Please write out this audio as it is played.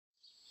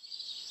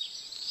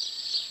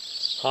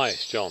Hi,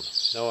 it's John.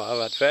 Now, I've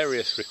had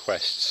various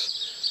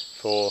requests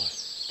for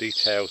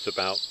details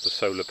about the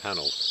solar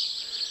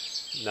panels.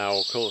 Now,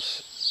 of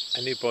course,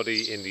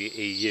 anybody in the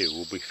EU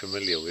will be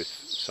familiar with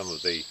some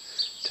of the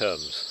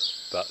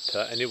terms, but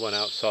anyone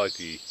outside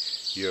the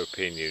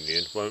European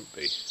Union won't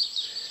be.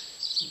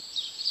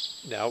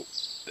 Now,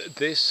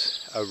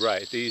 this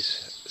array,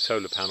 these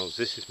solar panels,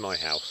 this is my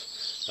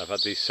house. I've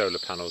had these solar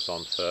panels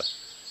on for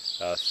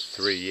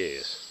 3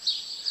 years.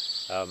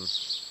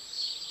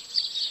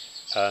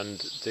 And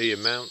the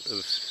amount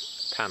of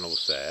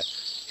panels there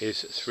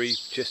is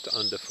just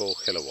under 4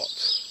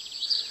 kilowatts.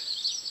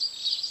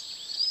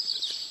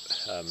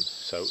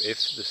 So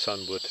if the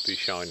sun were to be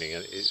shining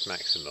at its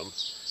maximum,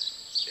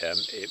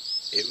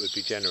 it would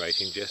be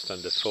generating just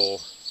under 4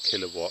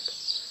 kilowatt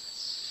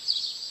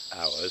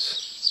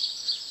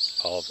hours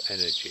of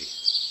energy.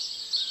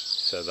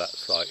 So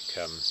that's like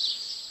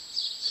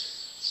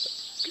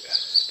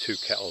 2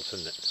 kettles,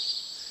 isn't it?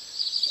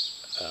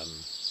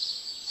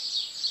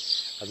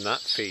 And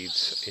that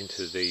feeds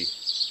into the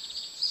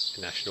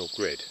national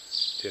grid,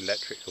 the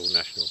electrical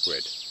national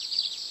grid.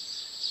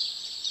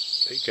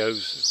 It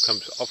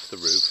comes off the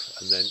roof,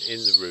 and then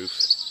in the roof,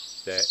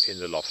 there in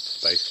the loft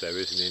space, there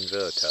is an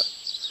inverter,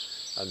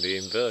 and the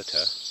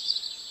inverter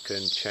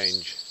can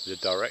change the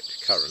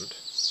direct current,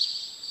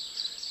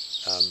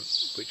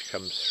 which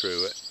comes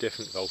through at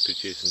different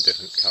voltages and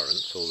different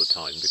currents all the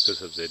time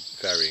because of the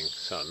varying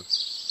sun.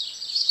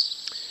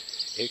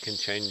 It can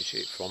change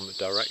it from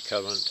direct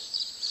current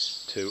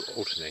to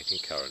alternating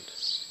current.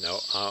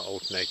 Now, our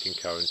alternating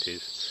current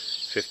is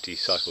 50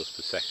 cycles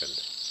per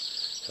second.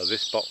 So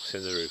this box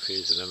in the roof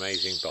is an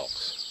amazing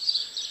box,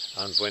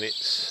 and when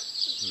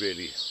it's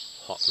really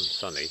hot and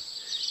sunny,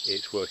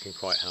 it's working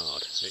quite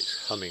hard.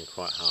 It's humming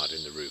quite hard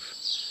in the roof.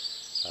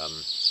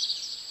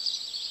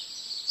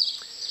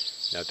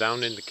 Now,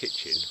 down in the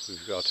kitchen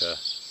we've got a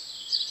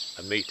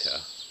meter,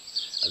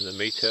 and the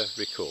meter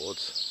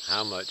records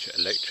how much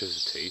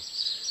electricity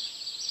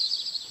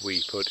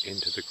we put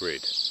into the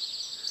grid.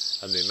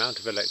 And the amount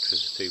of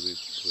electricity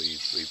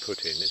we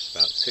put in is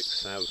about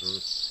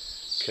 6,000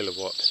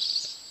 kilowatt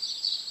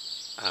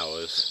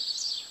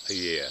hours a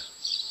year,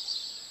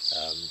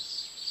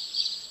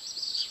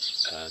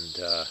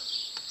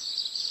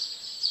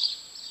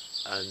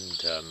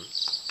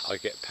 I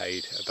get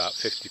paid about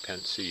 50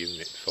 pence a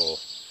unit for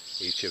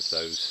each of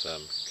those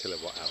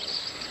kilowatt hours.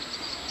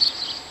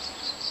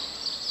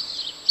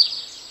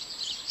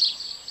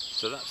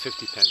 So that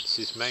 50 pence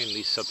is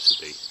mainly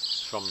subsidy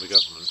from the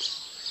government,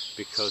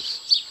 because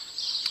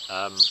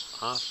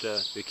after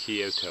the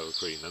Kyoto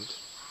Agreement,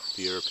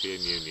 the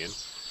European Union,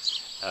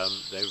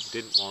 they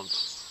didn't want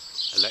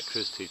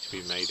electricity to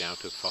be made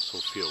out of fossil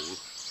fuel,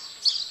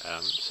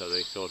 so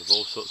they thought of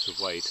all sorts of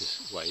ways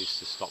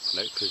to stop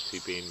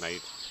electricity being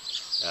made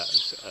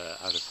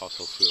out of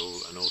fossil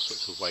fuel, and all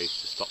sorts of ways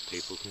to stop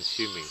people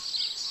consuming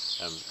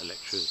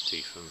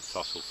electricity from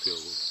fossil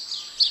fuels.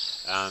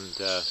 And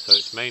so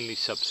it's mainly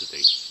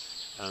subsidy.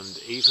 And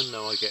even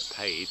though I get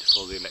paid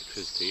for the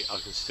electricity, I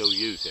can still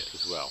use it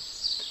as well,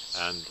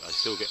 and I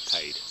still get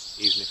paid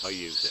even if I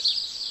use it.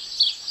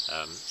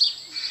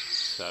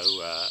 So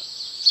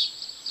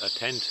I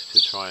tend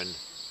to try and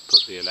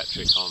put the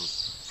electric on,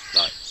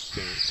 like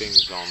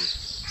things on,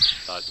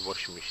 like the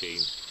washing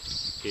machine,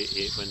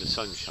 when the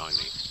sun's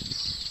shining,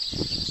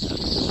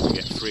 and to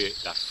get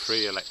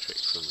free electric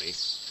from me.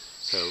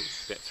 So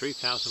get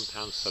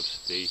 £3,000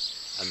 subsidy,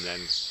 and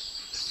then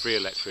free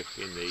electric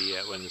in the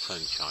when the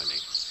sun's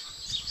shining.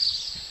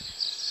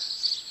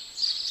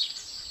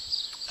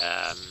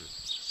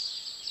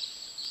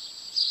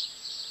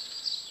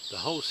 The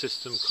whole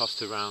system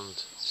cost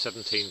around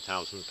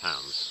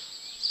 £17,000,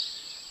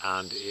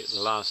 and it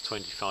lasts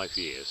 25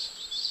 years.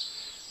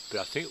 But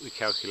I think we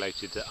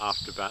calculated that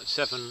after about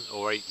 7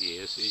 or 8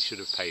 years it should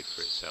have paid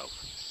for itself,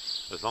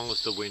 as long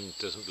as the wind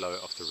doesn't blow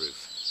it off the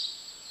roof.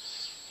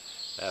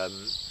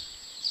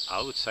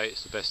 I would say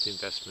it's the best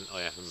investment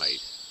I ever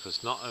made,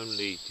 because not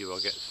only do I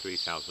get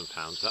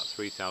 £3,000, that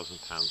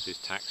 £3,000 is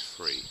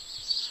tax-free,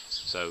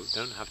 so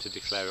don't have to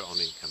declare it on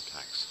income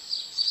tax,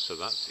 so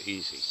that's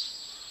easy.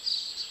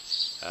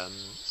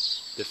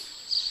 The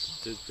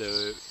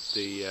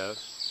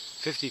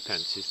 50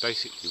 pence is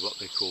basically what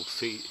they call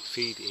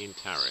feed-in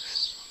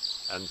tariff,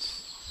 and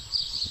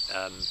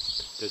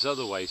there's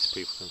other ways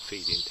people can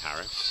feed in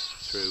tariffs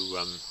through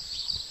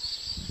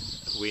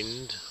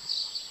wind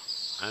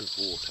and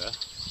water,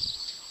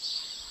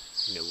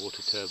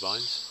 water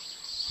turbines.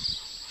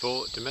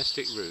 For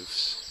domestic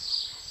roofs,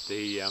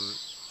 the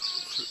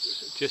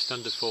just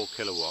under 4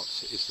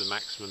 kilowatts is the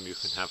maximum you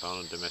can have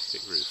on a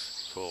domestic roof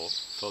for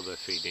the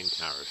feed-in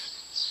tariff.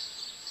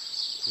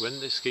 When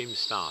the scheme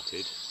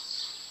started,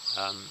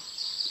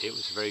 it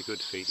was a very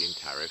good feed-in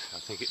tariff. I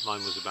think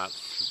mine was about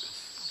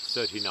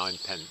 39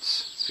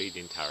 pence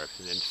feed-in tariff,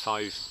 and then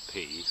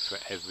 5p for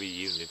every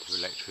unit of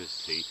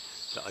electricity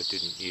that I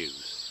didn't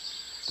use.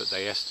 But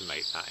they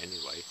estimate that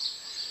anyway.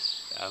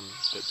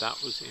 But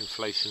that was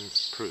inflation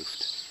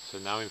proofed, so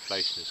now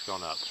inflation has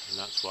gone up, and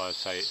that's why I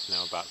say it's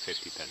now about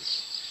 50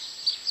 pence.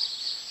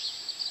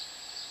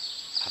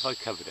 have I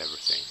covered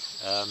everything?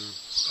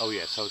 Oh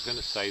yes, I was going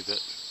to say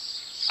that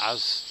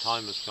as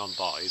time has gone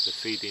by, the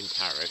feed-in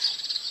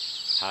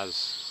tariff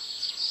has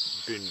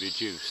been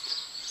reduced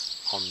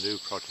on new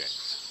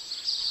projects,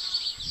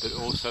 but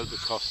also the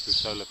cost of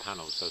solar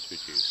panels has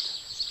reduced.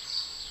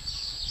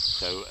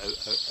 So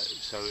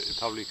it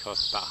probably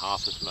costs about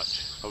half as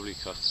much. Probably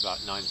costs about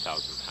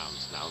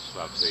 £9,000 now to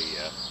have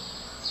the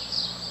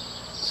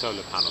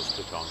solar panels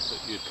put on, but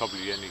you'd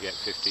probably only get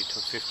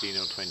 15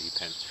 or 20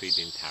 pence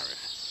feed-in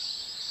tariff.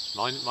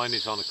 Mine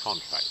is on a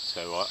contract,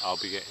 so I'll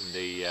be getting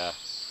the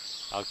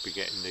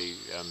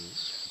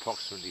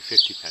approximately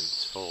 50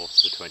 pence for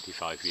the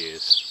 25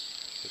 years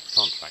that the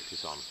contract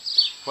is on.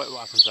 What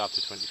happens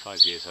after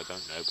 25 years, I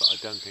don't know, but I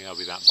don't think I'll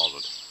be that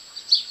bothered.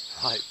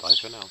 Right, bye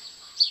for now.